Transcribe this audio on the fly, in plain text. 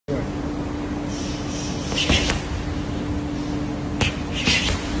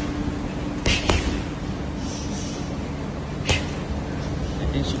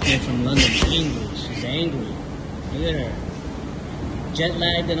in London angry. She's angry. Look at her. Jet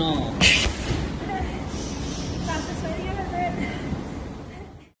lagged and all. Fastest way to get over it.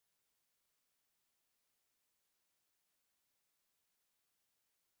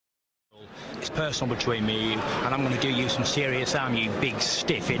 It's personal between me, and I'm going to do you some serious harm, you big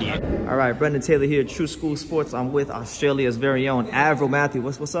stiff idiot. All right, Brendan Taylor here, True School Sports. I'm with Australia's very own Avril Mathie.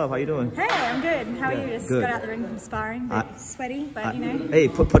 What's up? How you doing? Hey, I'm good. How are you? Just good. got out the ring from sparring. A bit sweaty, but you know. Hey,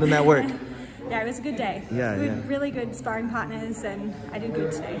 put in that work. Yeah, it was a good day. Yeah, good, really good sparring partners, and I did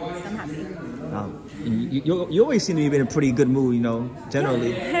good today, so I'm happy. You always seem to be in a pretty good mood, you know,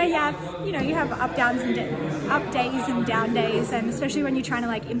 generally. Yeah, you know, you have up days and down days, and especially when you're trying to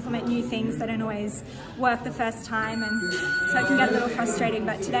like implement new things that don't always work the first time, and so it can get a little frustrating.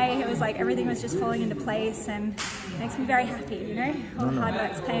 But today it was like everything was just falling into place, and it makes me very happy. You know, all the hard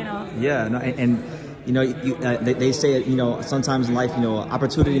work's paying off. Yeah, no, and you know, they say, you know, sometimes in life, you know,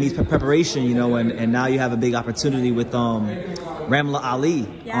 opportunity needs preparation, you know, and now you have a big opportunity with Ramla Ali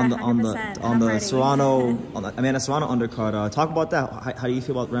on the Amanda Serrano undercard. Talk about that. How do you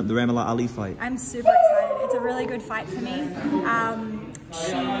feel about the Ramla Ali fight? I'm super excited. It's a really good fight for me.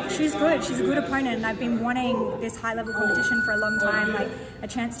 She's good. She's a good opponent, and I've been wanting this high-level competition for a long time, like a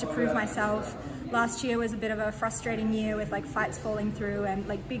chance to prove myself. Last year was a bit of a frustrating year with like fights falling through and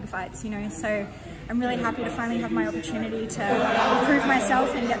like big fights, you know, so I'm really happy to finally have my opportunity to prove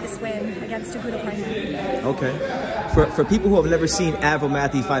myself and get this win against a good opponent. Okay. For people who have never seen Avril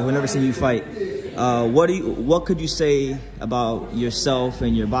Mathie fight, who have never seen you fight, what could you say about yourself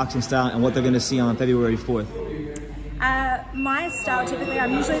and your boxing style and what they're going to see on February 4th? My style, typically,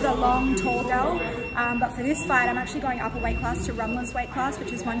 I'm usually the long, tall girl, but for this fight, I'm actually going up a weight class to Ramla's weight class,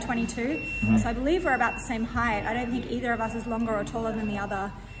 which is 122. So I believe we're about the same height. I don't think either of us is longer or taller than the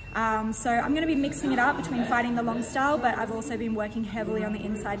other. So I'm going to be mixing it up between fighting the long style, but I've also been working heavily on the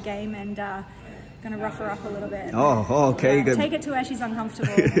inside game and going to rough her up a little bit. Oh, okay. Yeah, take it to where she's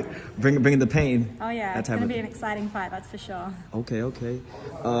uncomfortable. bring the pain. Oh yeah, it's going to be an exciting fight, that's for sure. Okay.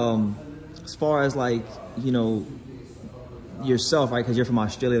 As far as like, you know, yourself, right? Because you're from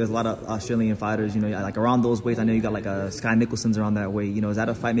Australia, there's a lot of Australian fighters, you know, like around those weights. I know you got like Skye Nicholson's around that weight. You know, is that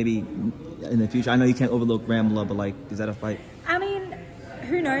a fight maybe in the future? I know you can't overlook Ramla, but like, is that a fight? I mean,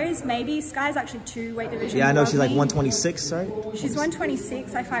 who knows? Maybe. Skye's actually 2 weight divisions. Yeah, I know she's like 126, right? She's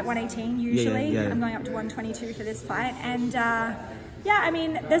 126. I fight 118 usually. Yeah. I'm going up to 122 for this fight, and yeah, I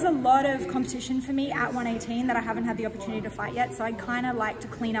mean, there's a lot of competition for me at 118 that I haven't had the opportunity to fight yet, so I kind of like to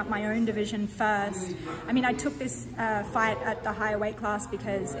clean up my own division first. I mean, I took this fight at the higher weight class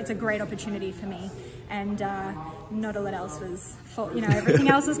because it's a great opportunity for me, and not all else was full, you know, everything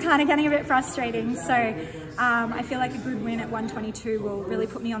else was kind of getting a bit frustrating. So I feel like a good win at 122 will really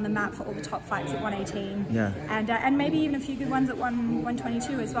put me on the map for all the top fights at 118. Yeah. And maybe even a few good ones at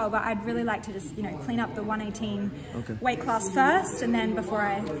 122 as well. But I'd really like to just, you know, clean up the 118 weight class first, and then before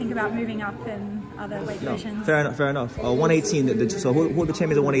I think about moving up in other weight divisions. Fair enough. 118. So who are the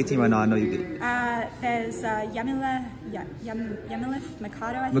champions at 118 right now? I know you get. There's Yamileth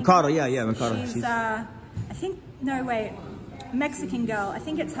Mercado. I think. Mercado, yeah, Mercado. She's I think, no wait, Mexican girl. I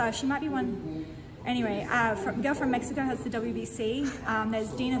think it's her. She might be one. Anyway, girl from Mexico has the WBC. There's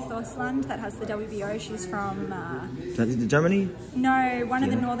Dina Thorsland that has the WBO. She's from Germany? No, one of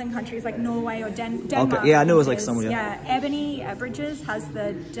the northern countries like Norway or Denmark. Okay, yeah, I knew it was like somewhere. Yeah, Ebanie Bridges has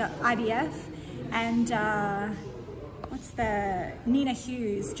the IBF, and what's the Nina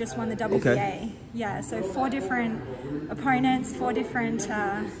Hughes just won the WBA. Okay. Yeah, so 4 different opponents, 4 different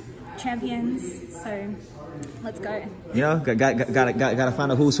champions. So let's go. You know, gotta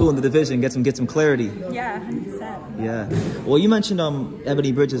find a who's who in the division, get some clarity. Yeah, 100%. Yeah. Well, you mentioned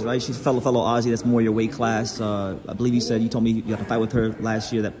Ebanie Bridges, right? She's a fellow Aussie. That's more your weight class. I believe you told me you had to fight with her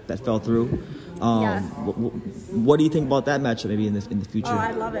last year that fell through. Yeah. What do you think about that matchup maybe in the future? Oh,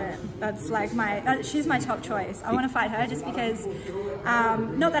 I love it. That's like she's my top choice. I want to fight her just because,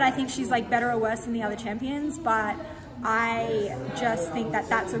 not that I think she's like better or worse than the other champions, but I just think that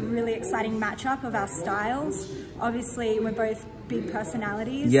that's a really exciting matchup of our styles. Obviously, we're both big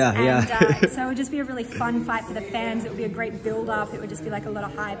personalities. Yeah. So it would just be a really fun fight for the fans. It would be a great build-up. It would just be like a lot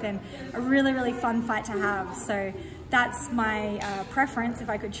of hype and a really, really fun fight to have. So that's my preference if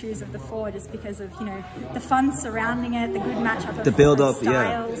I could choose of the 4, just because of, you know, the fun surrounding it, the good matchup of the build-up,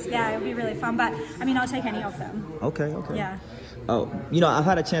 styles. Yeah, it would be really fun. But I mean, I'll take any of them. Okay. Yeah. Oh, you know, I've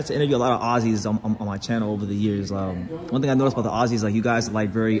had a chance to interview a lot of Aussies on my channel over the years. One thing I noticed about the Aussies, like, you guys are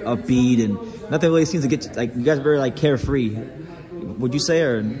like very upbeat and nothing really seems to get, like, you guys are very like carefree. Would you say,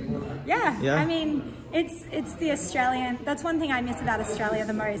 or? Yeah. I mean, It's the Australian, that's one thing I miss about Australia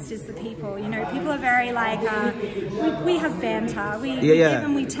the most is the people, you know, people are very like, we have banter, we give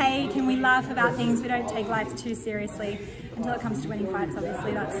and we take and we laugh about things, we don't take life too seriously until it comes to winning fights,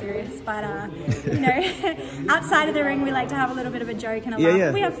 obviously that's serious, but you know, outside of the ring we like to have a little bit of a joke and a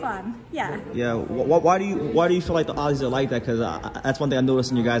laugh, we have fun, Yeah, why do you feel like the Aussies are like that? Because that's one thing I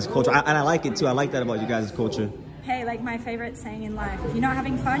noticed in your guys' culture, and I like it too, I like that about you guys' culture. Hey, like my favorite saying in life, if you're not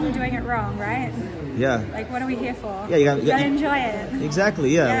having fun, you're doing it wrong, right? Yeah. Like, what are we here for? Yeah, you gotta enjoy it.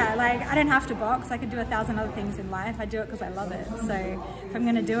 Exactly, yeah. Yeah, like, I don't have to box. I could do 1,000 other things in life. I do it because I love it. So, if I'm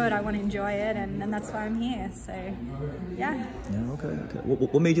going to do it, I want to enjoy it, and that's why I'm here. So, yeah. Yeah, okay.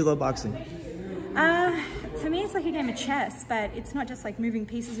 What made you love boxing? For me, it's like a game of chess, but it's not just like moving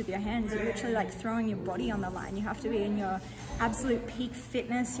pieces with your hands. You're literally like throwing your body on the line. You have to be in your absolute peak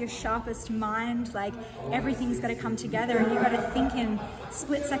fitness, your sharpest mind. Like everything's got to come together, and you've got to think in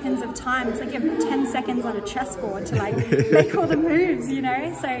split seconds of time. It's like you have 10 seconds on a chessboard to like make all the moves, you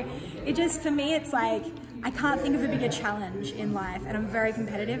know? So it just, for me, it's like, I can't think of a bigger challenge in life, and I'm very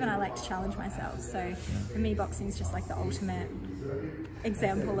competitive and I like to challenge myself. So for me, boxing is just like the ultimate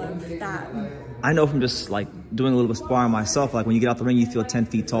example of that. I know from just like doing a little bit of sparring myself, like when you get out the ring, you feel 10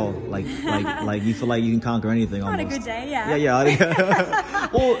 feet tall, like you feel like you can conquer anything. On almost. a good day, yeah. Yeah.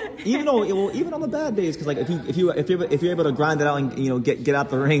 Well, even on the bad days, because like if you're able to grind it out and, you know, get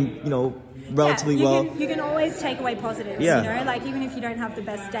out the ring, you know, relatively well. You can always take away positives, you know, like even if you don't have the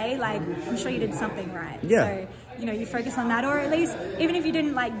best day, like I'm sure you did something right. Yeah. So, you know, you focus on that, or at least even if you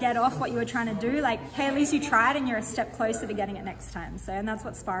didn't like get off what you were trying to do, like, hey, at least you tried and you're a step closer to getting it next time. So, and that's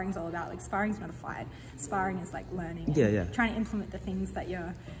what sparring's all about. Like sparring's not a fight. Sparring is like learning. Trying to implement the things that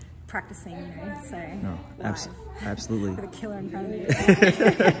you're practicing, you know, so no, absolutely. With a killer in front of you.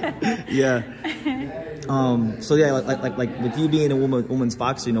 Yeah. So yeah, like with you being a woman's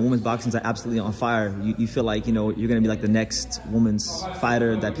boxer, you know, women's boxing's absolutely on fire. You feel like, you know, you're gonna be like the next women's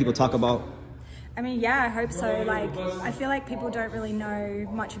fighter that people talk about? I mean, yeah, I hope so. Like, I feel like people don't really know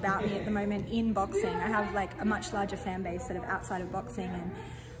much about me at the moment in boxing. I have like a much larger fan base sort of outside of boxing,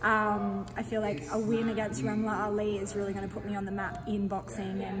 and I feel like a win against Ramla Ali is really going to put me on the map in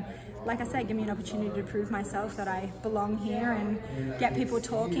boxing, and like I said, give me an opportunity to prove myself that I belong here and get people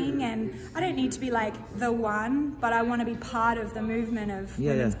talking. And I don't need to be like the one, but I want to be part of the movement of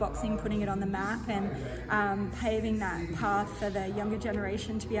women's boxing, putting it on the map and paving that path for the younger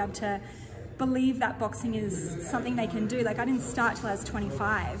generation to be able to believe that boxing is something they can do. Like, I didn't start till I was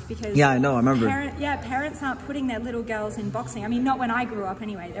 25 because I know, I remember. Parents aren't putting their little girls in boxing. I mean, not when I grew up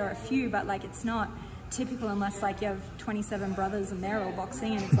anyway. There are a few, but like it's not typical unless like you have 27 brothers and they're all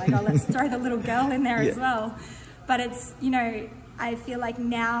boxing, and it's like, oh, let's throw the little girl in there as well. But it's, you know, I feel like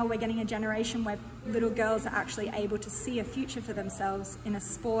now we're getting a generation where little girls are actually able to see a future for themselves in a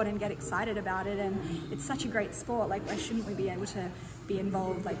sport and get excited about it, and it's such a great sport. Like, why shouldn't we be able to be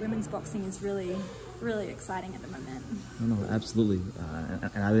involved? Like, women's boxing is really, really exciting at the moment. No, absolutely,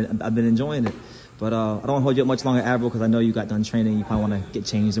 and I've been enjoying it. But I don't want to hold you up much longer, Avril, because I know you got done training. You probably want to get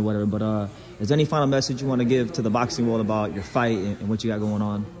changed or whatever. But is there any final message you want to give to the boxing world about your fight and what you got going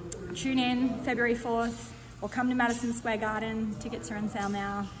on? Tune in February 4th, or come to Madison Square Garden. Tickets are on sale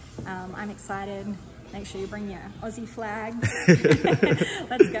now. I'm excited. Make sure you bring your Aussie flags.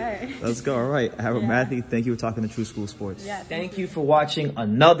 Let's go. Let's go. All right. Avril Mathie, thank you for talking to True School Sports. Yeah, thank you for watching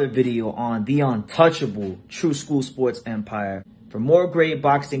another video on the untouchable True School Sports empire. For more great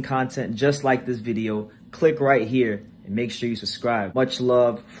boxing content just like this video, click right here and make sure you subscribe. Much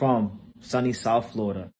love from sunny South Florida.